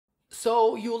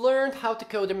So you learned how to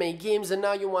code and make games and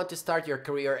now you want to start your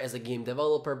career as a game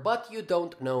developer, but you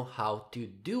don't know how to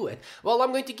do it. Well, I'm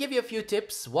going to give you a few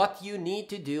tips, what you need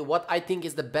to do, what I think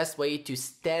is the best way to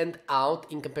stand out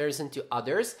in comparison to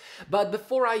others. But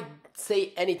before I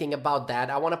say anything about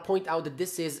that, I want to point out that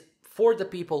this is for the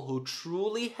people who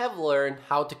truly have learned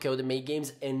how to code and make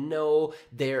games and know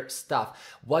their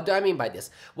stuff. What do I mean by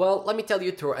this? Well, let me tell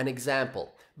you through an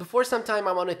example. Before some time,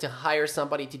 I wanted to hire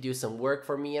somebody to do some work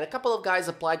for me, and a couple of guys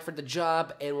applied for the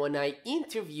job, and when I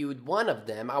interviewed one of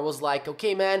them, I was like,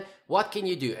 okay man, what can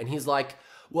you do? And he's like,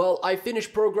 well, I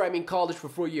finished programming college for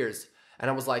 4 years.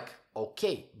 And I was like,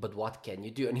 okay, but what can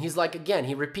you do? And he's like, again,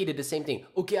 he repeated the same thing.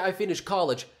 Okay, I finished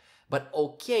college, but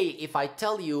okay, if I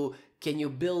tell you, can you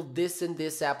build this and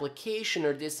this application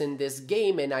or this and this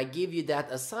game, and I give you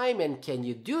that assignment, can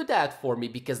you do that for me?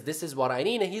 Because this is what I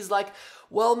need. And he's like,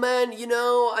 well, man, you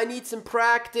know, I need some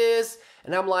practice.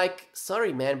 And I'm like,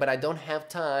 sorry, man, but I don't have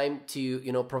time to,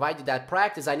 you know, provide you that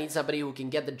practice. I need somebody who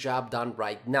can get the job done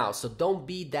right now. So don't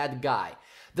be that guy.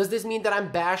 Does this mean that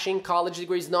I'm bashing college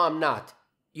degrees? No, I'm not.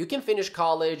 You can finish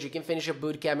college, you can finish a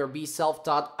boot camp or be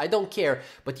self-taught, I don't care,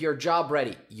 but you're job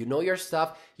ready. You know your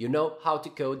stuff, you know how to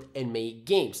code and make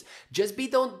games. Just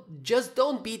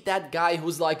don't be that guy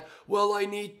who's like, well, I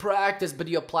need practice, but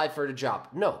you applied for the job.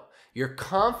 No, you're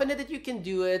confident that you can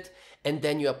do it, and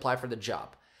then you apply for the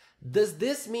job. Does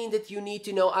this mean that you need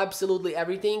to know absolutely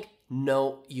everything?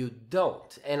 No, you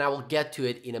don't, and I will get to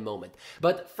it in a moment.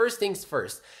 But first things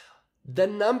first, the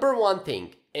number one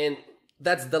thing, and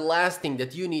that's the last thing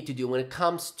that you need to do when it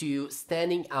comes to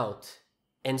standing out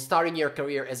and starting your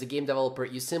career as a game developer,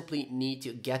 you simply need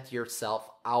to get yourself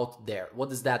out there. What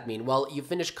does that mean? Well, you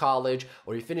finish college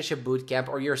or you finish a boot camp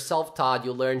or you're self-taught,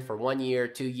 you learn for 1 year,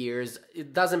 2 years,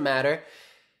 it doesn't matter.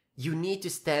 You need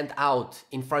to stand out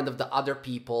in front of the other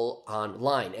people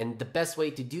online. And the best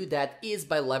way to do that is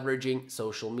by leveraging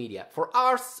social media. For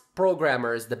us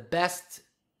programmers, the best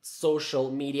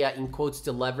social media in quotes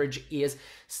to leverage is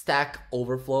Stack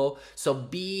Overflow. So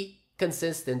be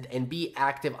consistent and be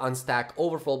active on Stack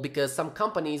Overflow, because some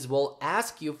companies will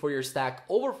ask you for your Stack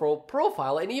Overflow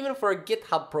profile and even for a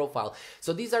GitHub profile.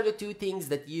 So these are the two things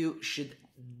that you should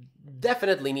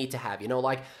definitely need to have, you know,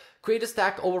 like create a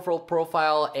Stack Overflow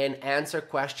profile and answer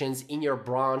questions in your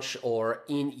branch or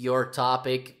in your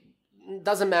topic.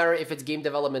 Doesn't matter if it's game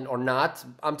development or not.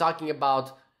 I'm talking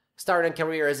about starting a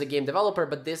career as a game developer,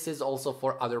 but this is also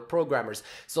for other programmers.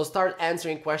 So start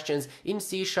answering questions in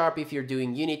C# if you're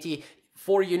doing Unity,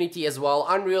 for Unity as well,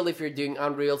 Unreal if you're doing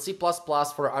Unreal, C++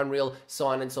 for Unreal, so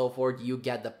on and so forth. You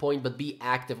get the point, but be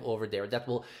active over there. That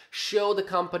will show the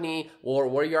company or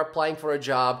where you're applying for a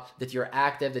job that you're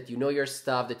active, that you know your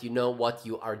stuff, that you know what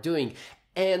you are doing.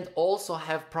 And also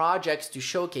have projects to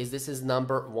showcase. This is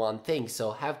number one thing.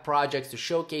 So have projects to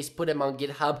showcase, put them on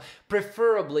GitHub.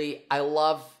 Preferably, I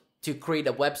love to create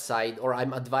a website, or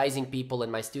I'm advising people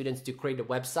and my students to create a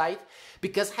website,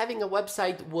 because having a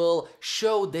website will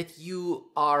show that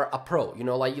you are a pro, you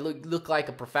know, like you look like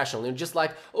a professional. You're just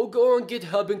like, oh, go on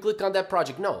GitHub and click on that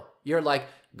project. No, you're like,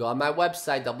 go on my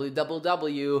website,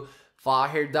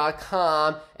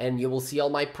 www.fahir.com, and you will see all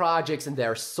my projects and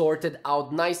they're sorted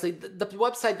out nicely. The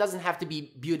website doesn't have to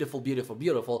be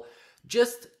beautiful,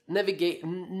 just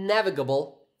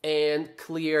navigable and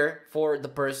clear for the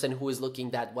person who is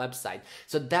looking that website.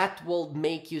 So that will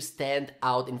make you stand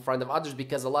out in front of others,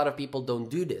 because a lot of people don't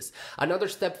do this. Another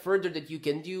step further that you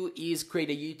can do is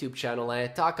create a YouTube channel. And I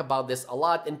talk about this a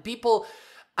lot, and people,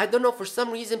 I don't know, for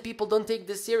some reason people don't take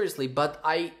this seriously, but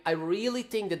I really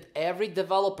think that every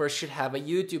developer should have a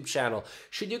YouTube channel.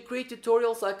 Should you create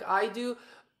tutorials like I do?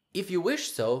 If you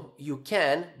wish so, you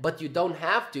can, but you don't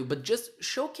have to. But just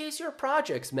showcase your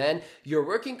projects, man. You're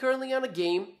working currently on a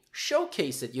game,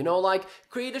 showcase it, you know, like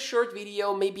create a short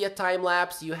video, maybe a time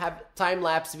lapse. You have time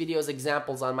lapse videos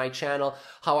examples on my channel,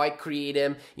 how I create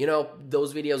them. You know,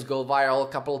 those videos go viral, a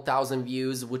couple of thousand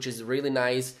views, which is really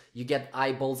nice. You get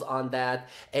eyeballs on that.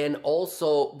 And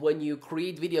also when you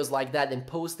create videos like that and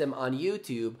post them on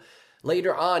YouTube,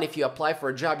 later on, if you apply for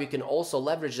a job, you can also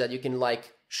leverage that. You can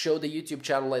like show the YouTube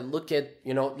channel and look at,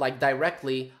 you know, like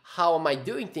directly, how am I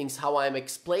doing things, how I'm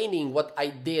explaining what I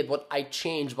did, what I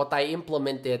changed, what I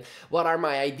implemented, what are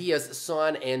my ideas, so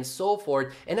on and so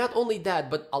forth. And not only that,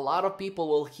 but a lot of people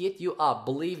will hit you up,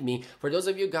 believe me. For those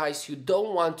of you guys who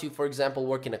don't want to, for example,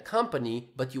 work in a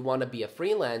company, but you want to be a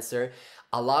freelancer,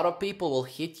 a lot of people will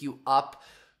hit you up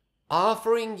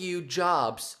offering you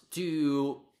jobs,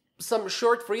 to some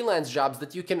short freelance jobs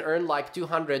that you can earn like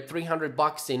 200, 300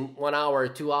 bucks in 1 hour,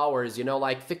 2 hours, you know,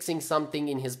 like fixing something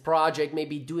in his project,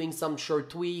 maybe doing some short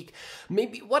tweak,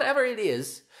 maybe whatever it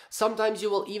is. Sometimes you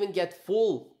will even get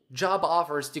full job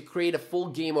offers to create a full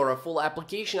game or a full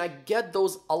application. I get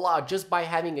those a lot just by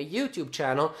having a YouTube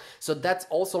channel. So that's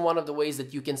also one of the ways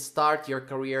that you can start your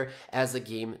career as a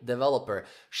game developer.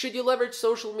 Should you leverage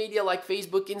social media like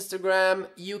Facebook, Instagram?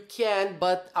 You can,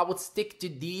 but I would stick to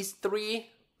these three: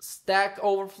 Stack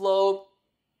Overflow,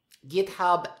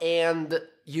 GitHub, and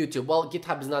YouTube. Well,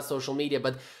 GitHub is not social media,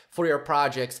 but for your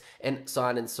projects and so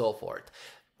on and so forth.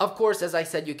 Of course, as I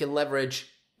said, you can leverage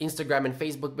Instagram and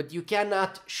Facebook, but you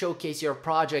cannot showcase your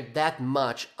project that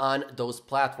much on those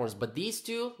platforms. But these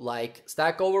two, like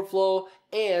Stack Overflow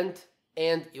and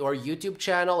your YouTube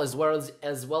channel, as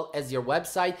well as your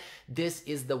website, this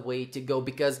is the way to go.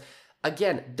 Because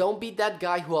again, don't be that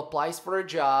guy who applies for a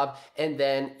job and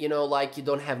then, like, you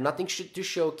don't have nothing to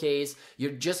showcase.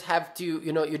 You just have to,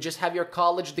 you just have your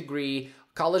college degree,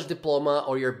 college diploma,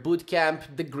 or your boot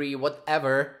camp degree,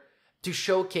 whatever, to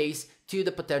showcase to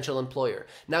the potential employer.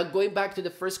 Now, going back to the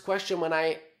first question, when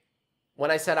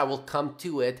I said I will come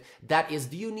to it, that is,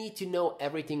 do you need to know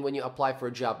everything when you apply for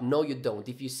a job? No, you don't.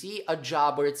 If you see a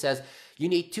job where it says you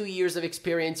need 2 years of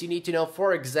experience, you need to know,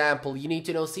 for example, you need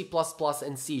to know C++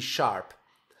 and C#.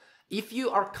 If you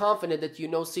are confident that you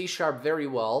know C# very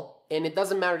well, and it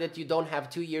doesn't matter that you don't have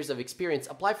 2 years of experience,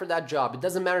 apply for that job. It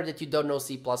doesn't matter that you don't know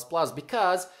C++,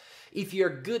 because if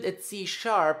you're good at C#,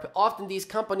 often these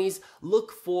companies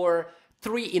look for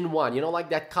 3-in-1,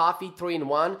 like that coffee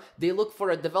 3-in-1. They look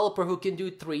for a developer who can do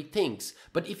 3 things.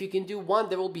 But if you can do one,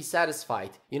 they will be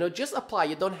satisfied. Just apply.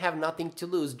 You don't have nothing to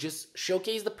lose. Just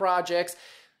showcase the projects.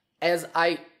 As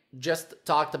I just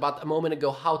talked about a moment ago,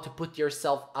 how to put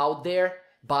yourself out there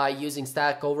by using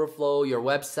Stack Overflow, your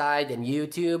website, and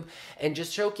YouTube, and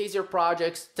just showcase your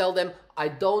projects. Tell them, I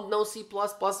don't know C++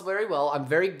 very well, I'm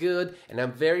very good, and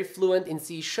I'm very fluent in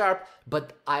C#,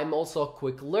 but I'm also a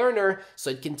quick learner, so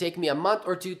it can take me a month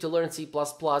or 2 to learn C++,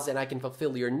 and I can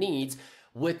fulfill your needs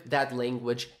with that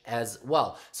language as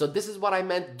well. So this is what I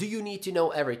meant. Do you need to know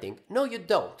everything? No, you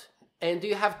don't. And do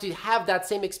you have to have that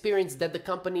same experience that the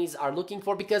companies are looking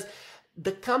for? Because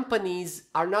the companies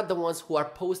are not the ones who are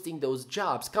posting those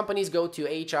jobs. Companies go to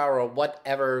HR or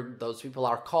whatever those people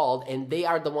are called, and they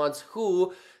are the ones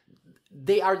who,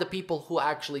 they are the people who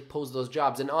actually post those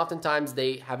jobs. And oftentimes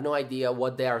they have no idea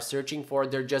what they are searching for.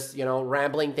 They're just,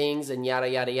 rambling things and yada,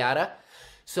 yada, yada.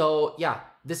 So yeah,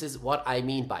 this is what I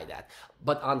mean by that.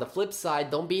 But on the flip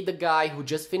side, don't be the guy who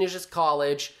just finishes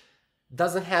college,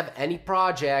 doesn't have any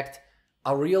project,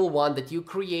 a real one that you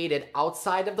created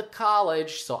outside of the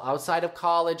college, so outside of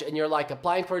college, and you're like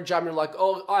applying for a job, and you're like,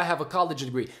 oh, I have a college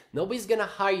degree. Nobody's gonna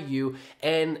hire you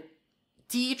and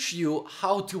teach you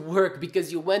how to work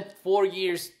because you went 4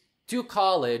 years to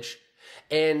college,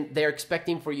 and they're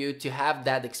expecting for you to have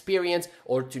that experience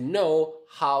or to know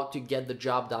how to get the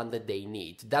job done that they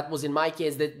need. That was in my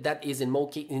case, that is in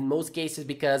most cases,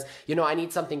 because, I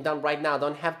need something done right now. I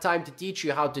don't have time to teach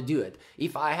you how to do it.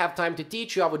 If I have time to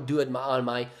teach you, I would do it on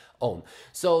my own.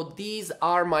 So these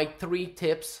are my 3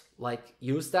 tips, like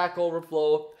use Stack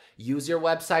Overflow, use your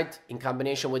website in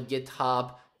combination with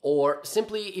GitHub, or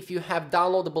simply if you have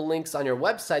downloadable links on your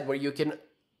website where you can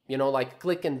like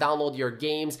click and download your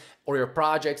games or your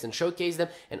projects and showcase them,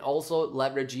 and also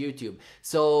leverage YouTube.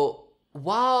 So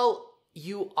while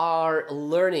you are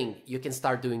learning, you can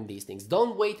start doing these things.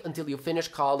 Don't wait until you finish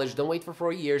college. Don't wait for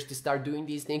 4 years to start doing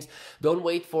these things. Don't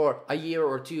wait for a year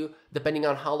or 2, depending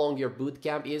on how long your boot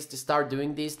camp is, to start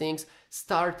doing these things.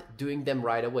 Start doing them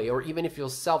right away. Or even if you're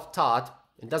self-taught,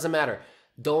 it doesn't matter.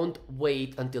 Don't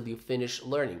wait until you finish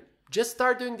learning. Just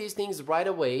start doing these things right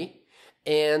away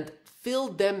and fill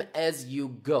them as you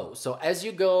go. So as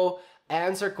you go,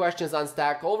 answer questions on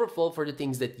Stack Overflow for the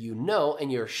things that you know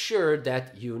and you're sure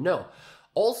that you know.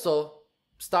 Also,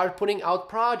 start putting out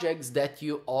projects that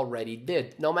you already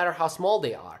did, no matter how small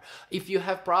they are. If you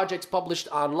have projects published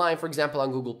online, for example,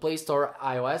 on Google Play Store,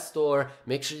 iOS Store,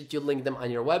 make sure that you link them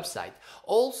on your website.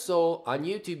 Also, on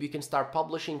YouTube, you can start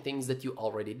publishing things that you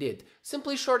already did.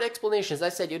 Simply short explanations. I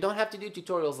said you don't have to do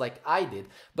tutorials like I did,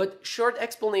 but short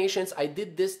explanations. I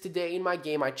did this today in my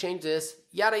game. I changed this,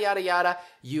 yada, yada, yada.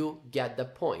 You get the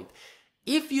point.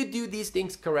 If you do these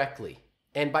things correctly,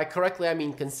 and by correctly, I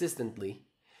mean consistently,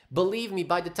 believe me,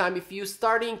 by the time, if you're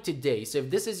starting today, so if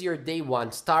this is your day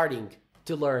 1 starting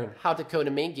to learn how to code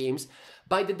and make games,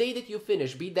 by the day that you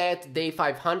finish, be that day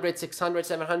 500, 600,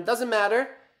 700, doesn't matter,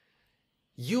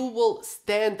 you will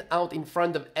stand out in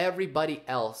front of everybody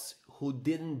else who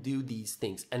didn't do these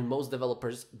things. And most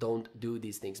developers don't do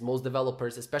these things. Most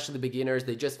developers, especially beginners,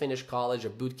 they just finish college or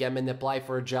boot camp and apply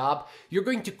for a job. You're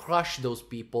going to crush those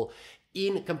people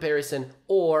in comparison,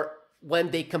 or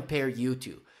when they compare you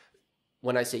to.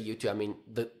 when I say you two, I mean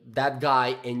that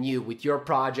guy and you with your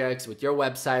projects, with your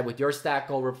website, with your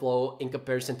Stack Overflow in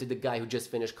comparison to the guy who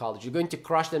just finished college. You're going to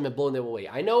crush them and blow them away.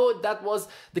 I know that was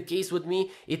the case with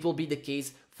me. It will be the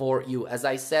case for you. As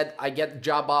I said, I get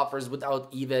job offers without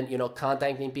even,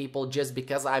 contacting people, just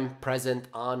because I'm present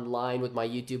online with my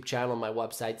YouTube channel, my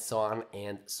website, so on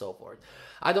and so forth.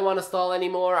 I don't want to stall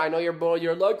anymore. I know you're bored.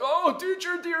 You're like, oh,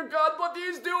 teacher, dear God, what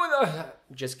he's doing?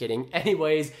 Just kidding.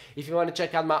 Anyways, if you want to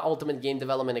check out my Ultimate Game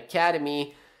Development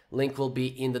Academy, link will be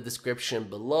in the description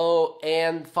below.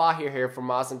 And Fahir here from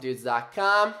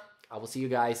AwesomeDudes.com. I will see you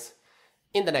guys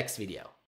in the next video.